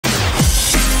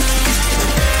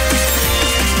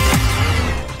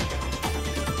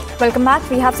Welcome back.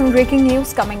 We have some breaking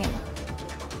news coming in.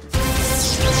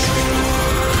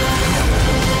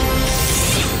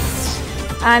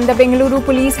 And the Bengaluru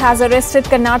Police has arrested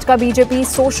Karnataka BJP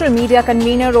social media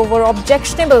convener over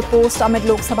objectionable post amid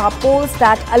Lok Sabha polls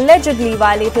that allegedly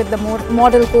violated the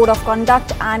model code of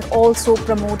conduct and also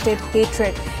promoted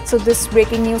hatred. So this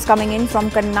breaking news coming in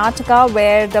from Karnataka,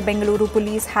 where the Bengaluru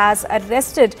Police has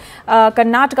arrested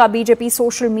Karnataka BJP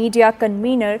social media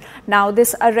convener. Now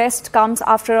this arrest comes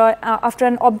after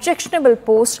an objectionable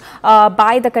post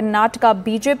by the Karnataka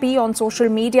BJP on social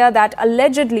media that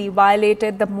allegedly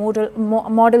violated the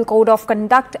model code of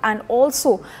conduct and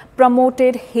also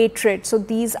promoted hatred. So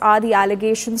these are the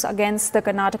allegations against the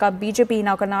Karnataka BJP.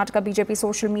 Now Karnataka BJP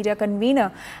social media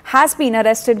convener has been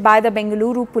arrested by the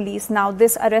Bengaluru Police. Now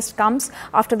this arrest comes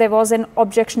after there was an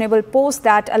objectionable post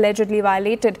that allegedly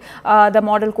violated the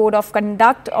model code of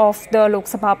conduct of the Lok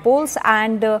Sabha polls,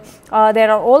 and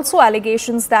there are also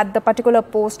allegations that the particular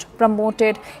post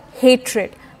promoted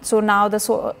hatred. So now the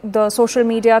social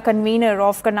media convener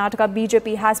of Karnataka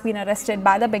BJP has been arrested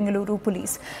by the Bengaluru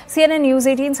Police. CNN News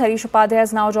 18's Harish Upadhyay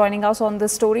is now joining us on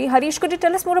this story. Harish, could you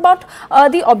tell us more about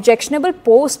the objectionable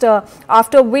post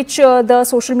after which the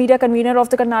social media convener of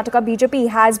the Karnataka BJP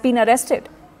has been arrested?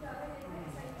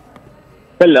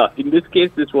 Well, in this case,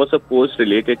 this was a post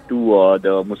related to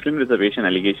the Muslim reservation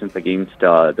allegations against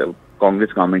the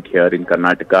Congress government here in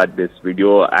Karnataka. This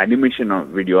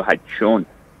animation video had shown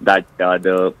that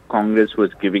the Congress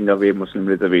was giving away Muslim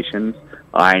reservations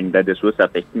and this was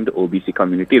affecting the OBC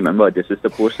community. Remember, this is the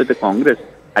post that the Congress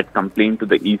had complained to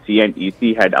the EC, and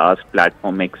EC had asked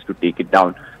Platform X to take it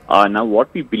down. Now,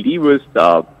 what we believe is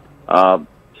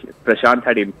Prashant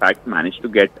had in fact managed to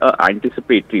get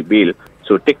anticipatory bail.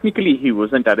 So technically he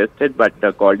wasn't arrested, but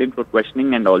called in for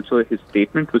questioning, and also his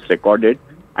statement was recorded,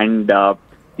 and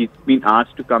he's been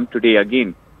asked to come today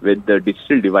again with the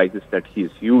digital devices that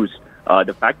he's used.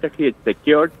 The fact that he had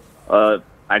secured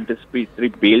anticipatory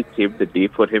bail saved the day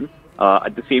for him.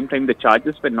 At the same time, the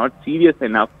charges were not serious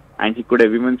enough, and he could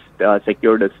have even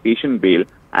secured a station bail.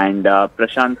 And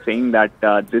Prashant saying that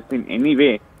this in any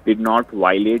way did not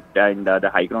violate, and the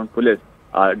High Ground Police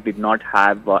did not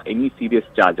have any serious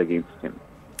charge against him.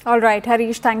 All right,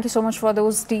 Harish, thank you so much for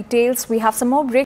those details. We have some more break.